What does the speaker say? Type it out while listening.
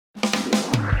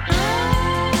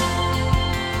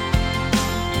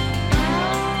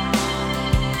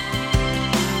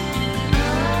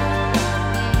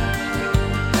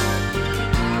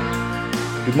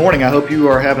Good morning. I hope you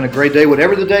are having a great day,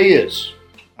 whatever the day is.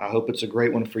 I hope it's a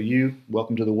great one for you.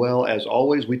 Welcome to The Well. As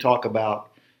always, we talk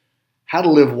about how to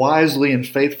live wisely and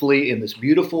faithfully in this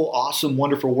beautiful, awesome,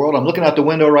 wonderful world. I'm looking out the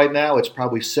window right now. It's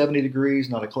probably 70 degrees,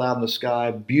 not a cloud in the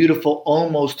sky. Beautiful,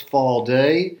 almost fall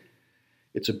day.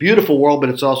 It's a beautiful world, but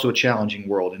it's also a challenging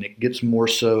world, and it gets more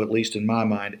so, at least in my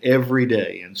mind, every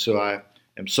day. And so I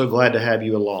am so glad to have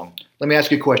you along. Let me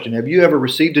ask you a question. Have you ever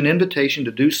received an invitation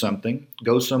to do something,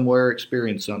 go somewhere,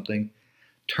 experience something,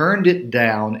 turned it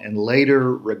down, and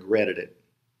later regretted it?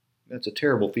 That's a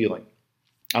terrible feeling.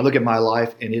 I look at my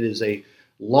life, and it is a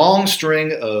long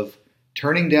string of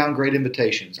turning down great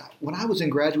invitations. When I was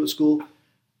in graduate school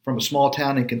from a small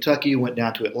town in Kentucky, went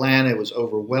down to Atlanta. It was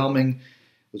overwhelming.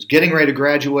 Was getting ready to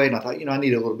graduate, and I thought, I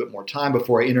need a little bit more time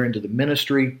before I enter into the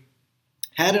ministry.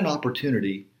 Had an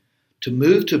opportunity to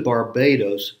move to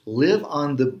Barbados, live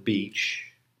on the beach,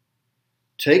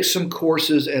 take some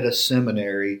courses at a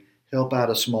seminary, help out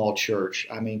a small church.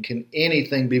 I mean, can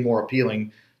anything be more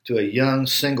appealing to a young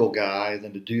single guy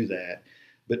than to do that?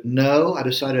 But no, I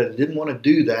decided I didn't want to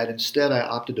do that. Instead, I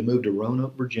opted to move to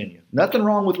Roanoke, Virginia. Nothing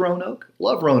wrong with Roanoke.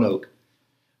 Love Roanoke.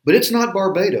 But it's not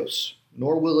Barbados,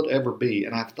 nor will it ever be.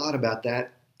 And I've thought about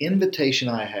that invitation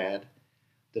I had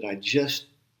that I just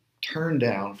turned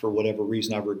down for whatever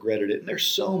reason. I've regretted it. And there's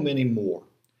so many more.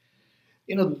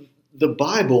 The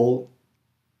Bible,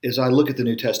 as I look at the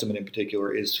New Testament in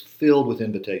particular, is filled with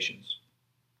invitations.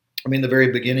 The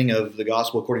very beginning of the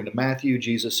gospel, according to Matthew,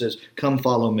 Jesus says, "Come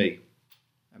follow me."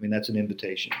 That's an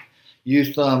invitation. You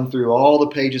thumb through all the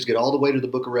pages, get all the way to the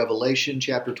book of Revelation,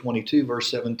 chapter 22,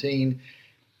 verse 17,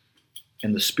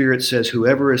 and the Spirit says,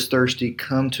 "Whoever is thirsty,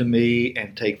 come to me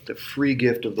and take the free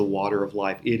gift of the water of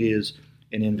life." It is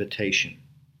an invitation.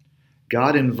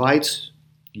 God invites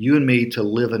you and me to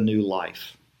live a new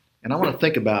life. And I want to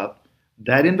think about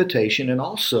that invitation and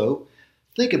also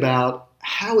think about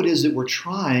how it is that we're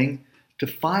trying to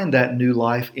find that new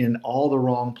life in all the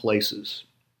wrong places.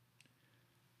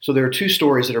 So there are two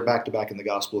stories that are back to back in the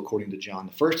gospel according to John.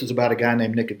 The first is about a guy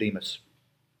named Nicodemus.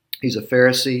 He's a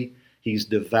Pharisee. He's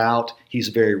devout. He's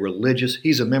very religious.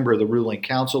 He's a member of the ruling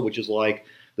council, which is like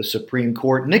the Supreme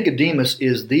Court. Nicodemus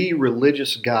is the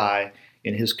religious guy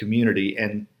in his community,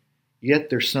 and yet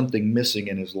there's something missing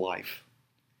in his life.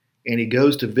 And he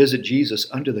goes to visit Jesus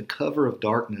under the cover of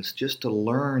darkness just to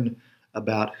learn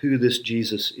about who this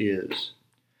Jesus is.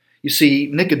 You see,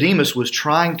 Nicodemus was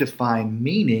trying to find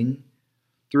meaning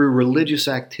through religious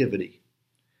activity.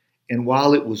 And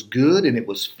while it was good and it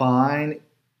was fine,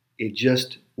 it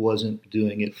just wasn't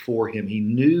doing it for him. He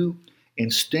knew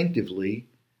instinctively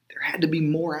there had to be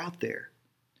more out there.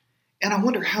 And I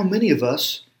wonder how many of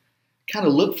us kind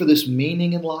of look for this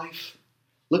meaning in life,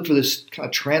 look for this kind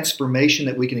of transformation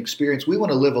that we can experience. We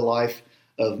want to live a life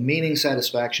of meaning,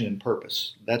 satisfaction, and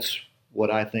purpose. That's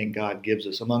what I think God gives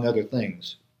us, among other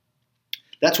things.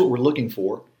 That's what we're looking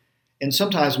for. And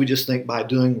sometimes we just think by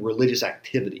doing religious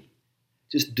activity,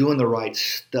 just doing the right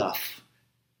stuff,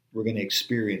 we're going to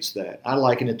experience that. I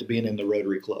liken it to being in the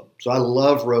Rotary Club. So I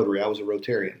love Rotary. I was a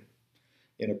Rotarian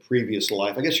in a previous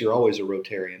life. I guess you're always a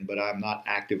Rotarian, but I'm not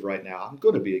active right now. I'm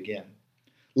going to be again.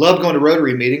 Loved going to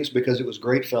Rotary meetings because it was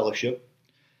great fellowship.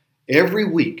 Every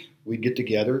week we'd get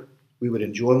together. We would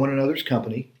enjoy one another's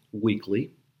company weekly.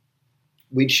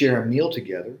 We'd share a meal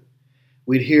together.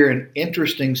 We'd hear an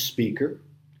interesting speaker.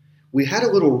 We had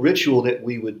a little ritual that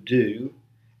we would do,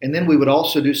 and then we would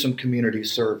also do some community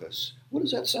service. What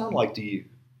does that sound like to you?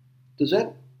 Does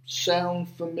that sound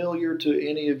familiar to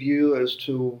any of you as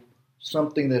to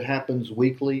something that happens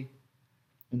weekly?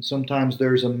 And sometimes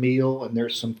there's a meal, and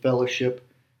there's some fellowship,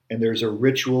 and there's a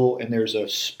ritual, and there's a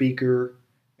speaker,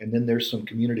 and then there's some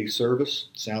community service.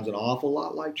 Sounds an awful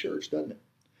lot like church, doesn't it?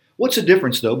 What's the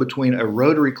difference, though, between a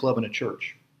Rotary Club and a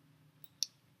church?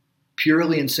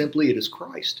 Purely and simply, it is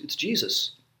Christ. It's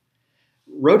Jesus.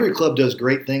 Rotary Club does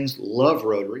great things. Love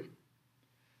Rotary.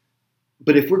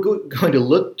 But if we're going to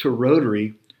look to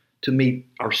Rotary to meet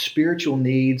our spiritual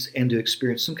needs and to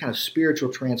experience some kind of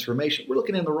spiritual transformation, we're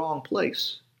looking in the wrong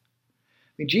place.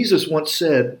 Jesus once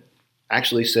said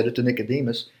it to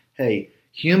Nicodemus, hey,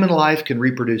 human life can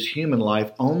reproduce human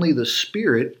life. Only the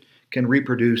Spirit can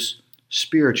reproduce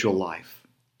spiritual life.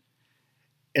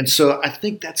 And so I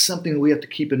think that's something we have to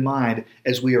keep in mind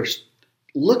as we are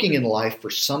looking in life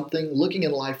for something, looking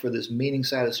in life for this meaning,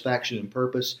 satisfaction, and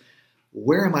purpose.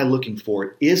 Where am I looking for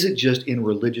it? Is it just in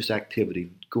religious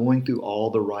activity, going through all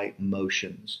the right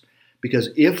motions? Because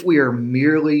if we are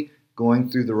merely going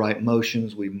through the right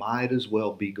motions, we might as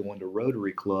well be going to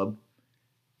Rotary Club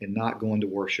and not going to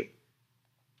worship.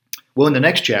 Well, in the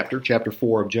next chapter, chapter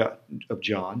 4 of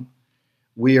John,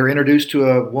 We are introduced to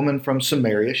a woman from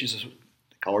Samaria. They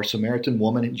call her Samaritan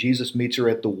woman, and Jesus meets her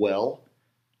at the well,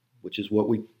 which is what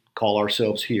we call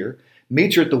ourselves here.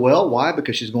 Meets her at the well. Why?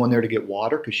 Because she's going there to get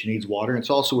water, because she needs water. And it's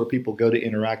also where people go to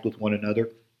interact with one another,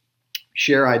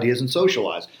 share ideas, and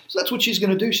socialize. So that's what she's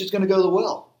going to do. She's going to go to the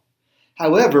well.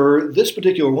 However, this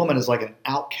particular woman is like an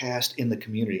outcast in the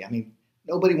community. I mean,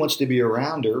 nobody wants to be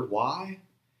around her. Why?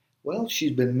 Well,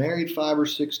 she's been married 5 or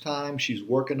 6 times. She's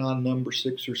working on number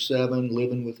 6 or 7,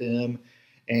 living with him.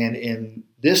 And in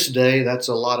this day, that's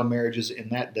a lot of marriages. In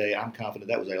that day, I'm confident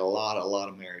that was a lot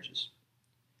of marriages.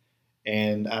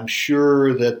 And I'm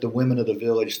sure that the women of the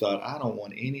village thought, I don't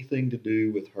want anything to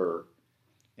do with her.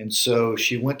 And so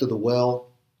she went to the well.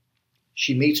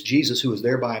 She meets Jesus, who was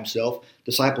there by himself.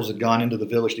 Disciples had gone into the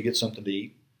village to get something to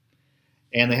eat.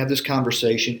 And they have this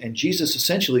conversation. And Jesus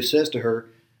essentially says to her,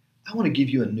 I want to give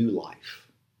you a new life.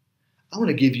 I want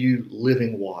to give you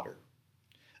living water.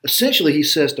 Essentially, he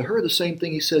says to her the same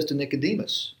thing he says to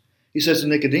Nicodemus. He says to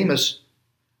Nicodemus,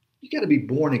 you got to be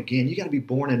born again. You got to be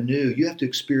born anew. You have to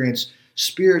experience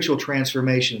spiritual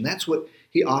transformation. And that's what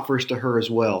he offers to her as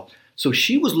well. So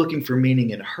she was looking for meaning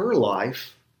in her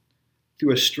life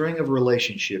through a string of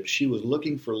relationships. She was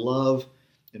looking for love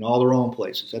in all the wrong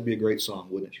places. That'd be a great song,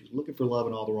 wouldn't it? She was looking for love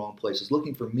in all the wrong places,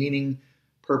 looking for meaning,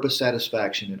 purpose,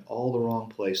 satisfaction in all the wrong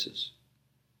places,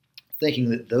 thinking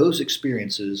that those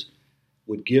experiences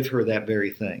would give her that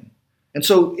very thing. And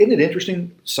so isn't it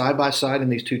interesting, side by side in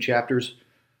these 2 chapters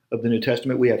of the New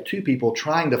Testament, we have 2 people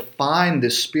trying to find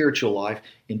this spiritual life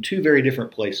in 2 very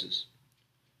different places.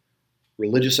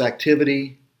 Religious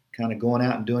activity, kind of going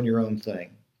out and doing your own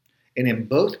thing. And in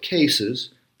both cases,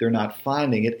 they're not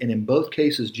finding it. And in both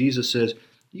cases, Jesus says,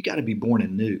 you got to be born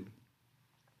anew.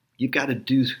 You've got to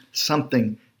do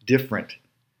something different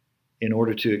in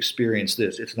order to experience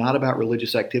this. It's not about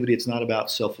religious activity. It's not about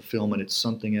self-fulfillment. It's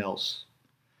something else.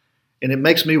 And it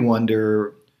makes me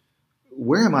wonder,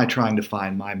 where am I trying to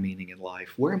find my meaning in life?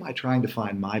 Where am I trying to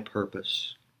find my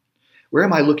purpose? Where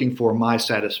am I looking for my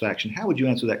satisfaction? How would you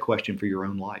answer that question for your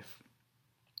own life?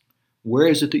 Where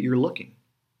is it that you're looking?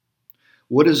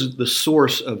 What is the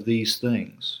source of these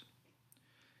things?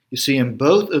 You see, in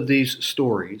both of these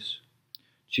stories,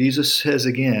 Jesus says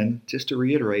again, just to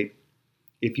reiterate,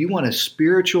 if you want a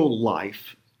spiritual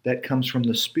life, that comes from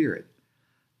the Spirit,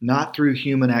 not through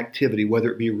human activity,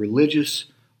 whether it be religious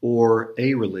or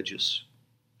a-religious.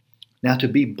 Now, to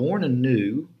be born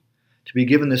anew, to be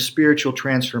given this spiritual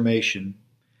transformation,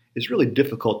 is really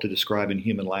difficult to describe in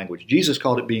human language. Jesus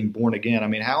called it being born again. I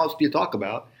mean, how else do you talk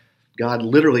about God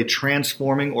literally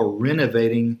transforming or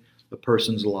renovating a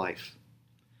person's life?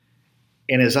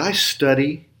 And as I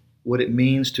study what it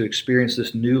means to experience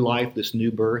this new life, this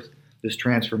new birth, this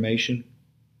transformation,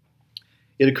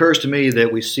 it occurs to me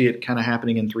that we see it kind of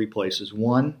happening in 3 places.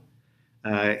 1,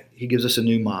 he gives us a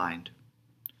new mind.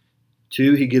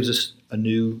 2, he gives us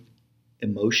new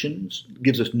emotions.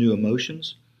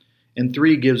 And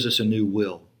 3, gives us a new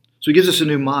will. So he gives us a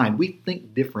new mind. We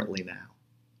think differently now.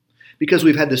 Because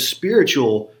we've had this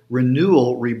spiritual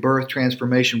renewal, rebirth,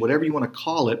 transformation, whatever you want to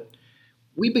call it,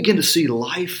 we begin to see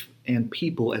life and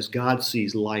people as God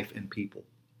sees life and people.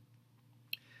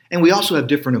 And we also have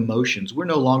different emotions. We're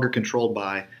no longer controlled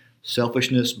by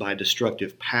selfishness, by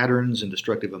destructive patterns and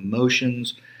destructive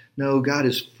emotions. No, God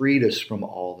has freed us from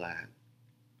all that.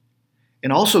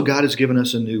 And also God has given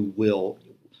us a new will.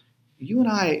 You and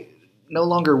I no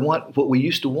longer want what we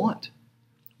used to want.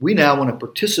 We now want to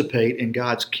participate in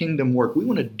God's kingdom work. We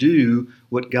want to do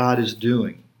what God is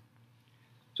doing.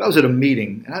 So I was at a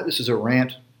meeting, and this is a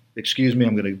rant. Excuse me,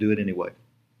 I'm going to do it anyway.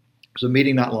 It was a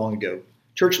meeting not long ago.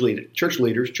 Church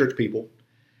leaders, church people,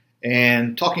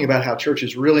 and talking about how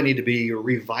churches really need to be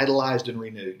revitalized and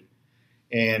renewed.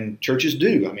 And churches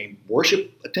do. I mean,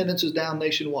 worship attendance is down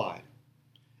nationwide.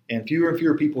 And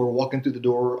fewer people are walking through the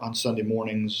door on Sunday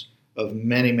mornings of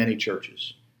many, many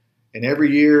churches. And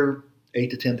every year, 8,000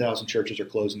 to 10,000 churches are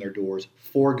closing their doors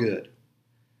for good.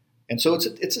 And so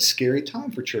it's a scary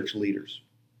time for church leaders,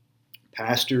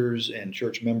 pastors and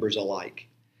church members alike.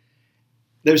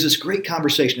 There's this great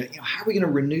conversation, how are we going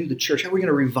to renew the church? How are we going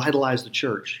to revitalize the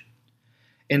church?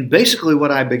 And basically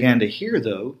what I began to hear,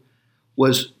 though,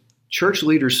 was church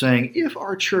leaders saying, if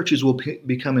our churches will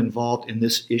become involved in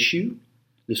this issue,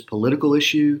 this political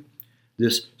issue,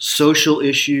 this social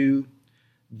issue,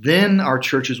 then our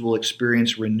churches will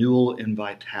experience renewal and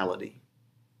vitality.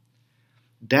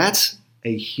 That's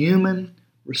a human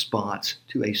response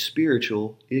to a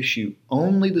spiritual issue.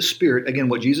 Only the Spirit, again,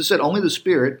 what Jesus said, only the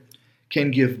Spirit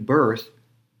can give birth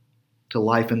to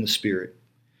life in the Spirit.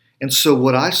 And so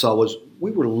what I saw was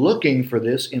we were looking for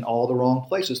this in all the wrong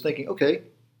places, thinking, okay,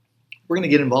 We're going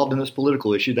to get involved in this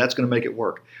political issue. That's going to make it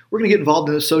work. We're going to get involved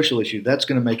in this social issue. That's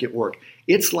going to make it work.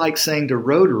 It's like saying to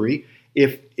Rotary,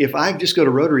 if I just go to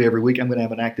Rotary every week, I'm going to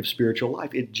have an active spiritual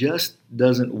life. It just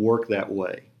doesn't work that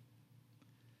way.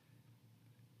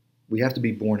 We have to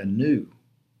be born anew.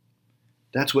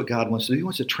 That's what God wants to do. He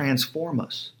wants to transform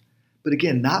us. But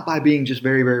again, not by being just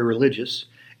very, very religious,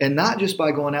 and not just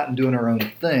by going out and doing our own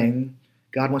thing.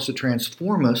 God wants to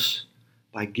transform us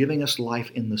by giving us life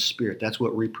in the Spirit. That's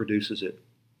what reproduces it.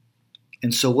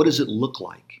 And so what does it look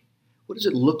like? What does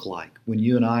it look like when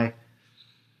you and I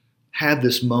have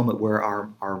this moment where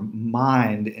our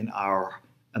mind and our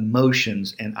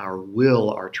emotions and our will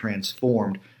are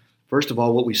transformed? First of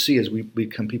all, what we see is we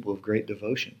become people of great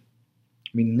devotion.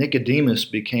 I mean, Nicodemus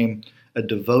became a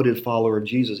devoted follower of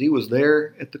Jesus. He was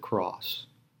there at the cross.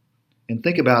 And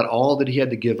think about all that he had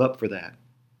to give up for that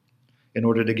in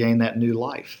order to gain that new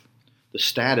life, the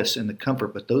status and the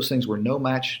comfort. But those things were no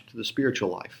match to the spiritual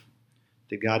life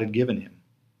that God had given him.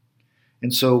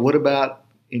 And so what about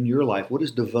in your life? What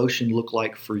does devotion look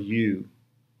like for you?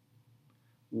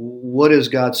 What is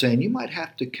God saying? You might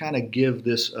have to kind of give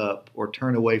this up or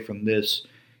turn away from this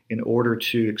in order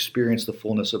to experience the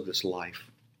fullness of this life.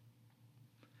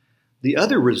 The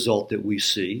other result that we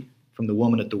see from the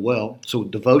woman at the well, so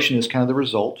devotion is kind of the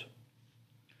result.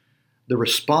 The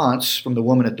response from the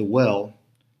woman at the well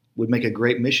would make a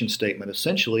great mission statement.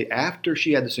 Essentially, after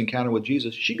she had this encounter with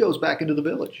Jesus, she goes back into the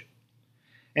village.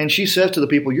 And she says to the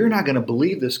people, you're not going to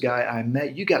believe this guy I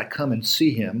met. You got to come and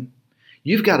see him.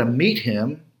 You've got to meet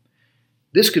him.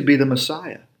 This could be the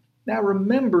Messiah. Now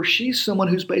remember, she's someone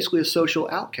who's basically a social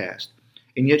outcast,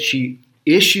 and yet she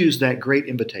issues that great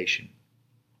invitation.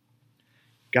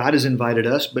 God has invited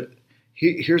us, but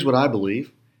here's what I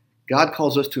believe. God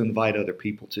calls us to invite other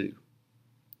people too.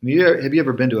 I mean, have you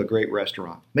ever been to a great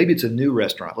restaurant? Maybe it's a new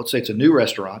restaurant. Let's say it's a new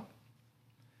restaurant.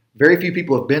 Very few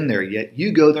people have been there yet.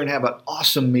 You go there and have an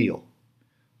awesome meal.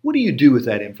 What do you do with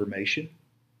that information?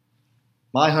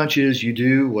 My hunch is you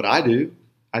do what I do.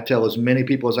 I tell as many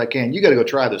people as I can, you got to go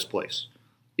try this place.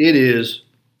 It is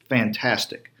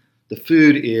fantastic. The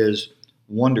food is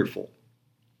wonderful.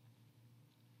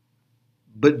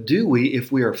 But do we,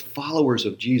 if we are followers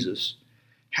of Jesus,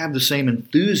 have the same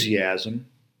enthusiasm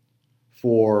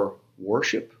for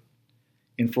worship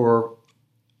and for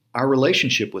our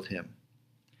relationship with Him?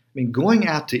 I mean, going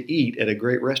out to eat at a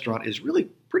great restaurant is really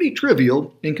pretty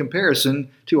trivial in comparison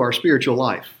to our spiritual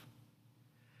life.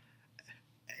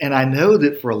 And I know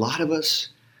that for a lot of us,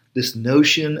 this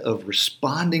notion of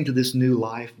responding to this new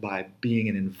life by being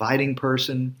an inviting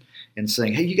person and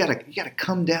saying, hey, you gotta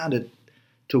come down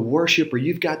to worship, or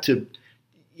you've got to,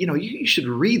 you should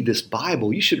read this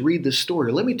Bible. You should read this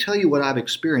story. Let me tell you what I've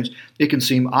experienced. It can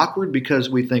seem awkward because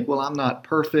we think, well, I'm not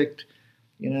perfect.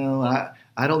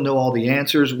 I don't know all the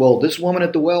answers. Well, this woman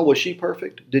at the well, was she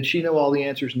perfect? Did she know all the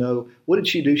answers? No. What did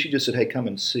she do? She just said, hey, come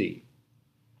and see.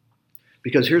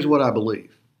 Because here's what I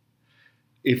believe.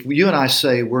 If you and I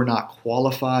say we're not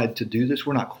qualified to do this,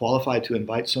 we're not qualified to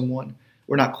invite someone,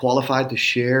 we're not qualified to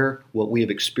share what we have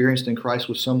experienced in Christ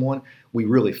with someone, we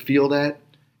really feel that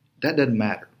doesn't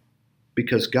matter.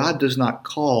 Because God does not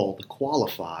call the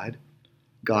qualified,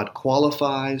 God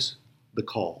qualifies the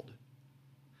called.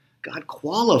 God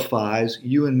qualifies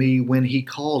you and me when He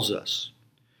calls us.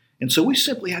 And so we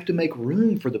simply have to make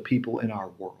room for the people in our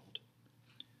world,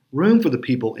 room for the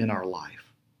people in our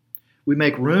life. We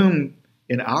make room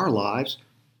in our lives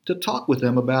to talk with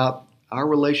them about our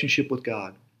relationship with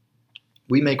God.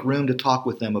 We make room to talk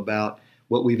with them about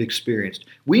what we've experienced.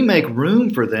 We make room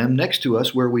for them next to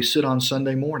us where we sit on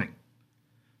Sunday morning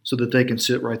so that they can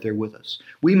sit right there with us.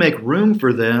 We make room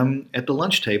for them at the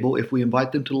lunch table if we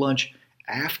invite them to lunch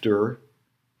after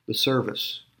the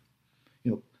service.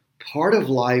 Part of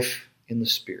life in the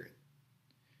Spirit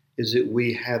is that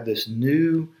we have this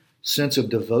new sense of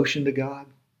devotion to God,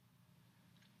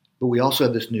 but we also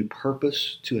have this new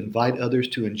purpose to invite others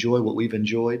to enjoy what we've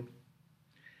enjoyed.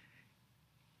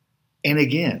 And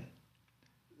again,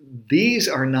 these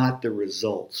are not the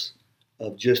results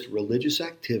of just religious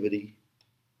activity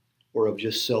or of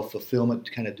just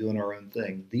self-fulfillment, kind of doing our own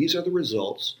thing. These are the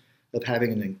results of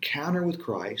having an encounter with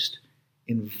Christ,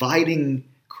 inviting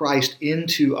Christ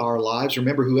into our lives.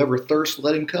 Remember, whoever thirsts,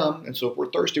 let him come. And so if we're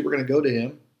thirsty, we're going to go to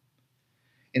him.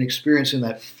 And experiencing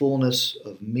that fullness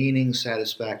of meaning,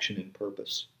 satisfaction, and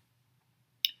purpose.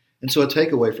 And so a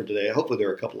takeaway for today, hopefully there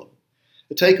are a couple of them.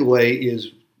 The takeaway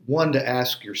is, one, to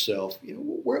ask yourself,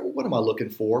 what am I looking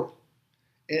for?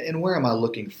 And where am I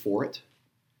looking for it?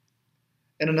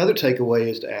 And another takeaway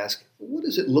is to ask, what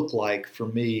does it look like for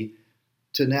me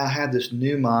to now have this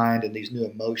new mind and these new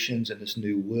emotions and this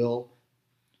new will?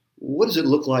 What does it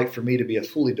look like for me to be a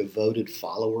fully devoted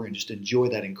follower and just enjoy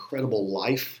that incredible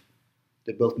life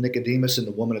that both Nicodemus and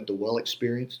the woman at the well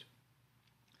experienced?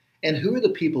 And who are the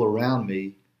people around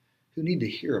me who need to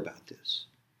hear about this?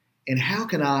 And how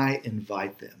can I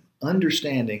invite them,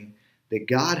 understanding that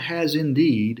God has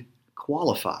indeed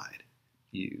qualified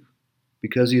you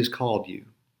because He has called you?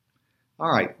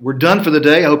 All right, we're done for the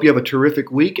day. I hope you have a terrific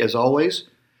week, as always.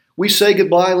 We say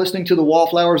goodbye listening to the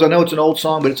Wallflowers. I know it's an old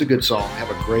song, but it's a good song.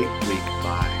 Have a great week.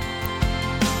 Bye.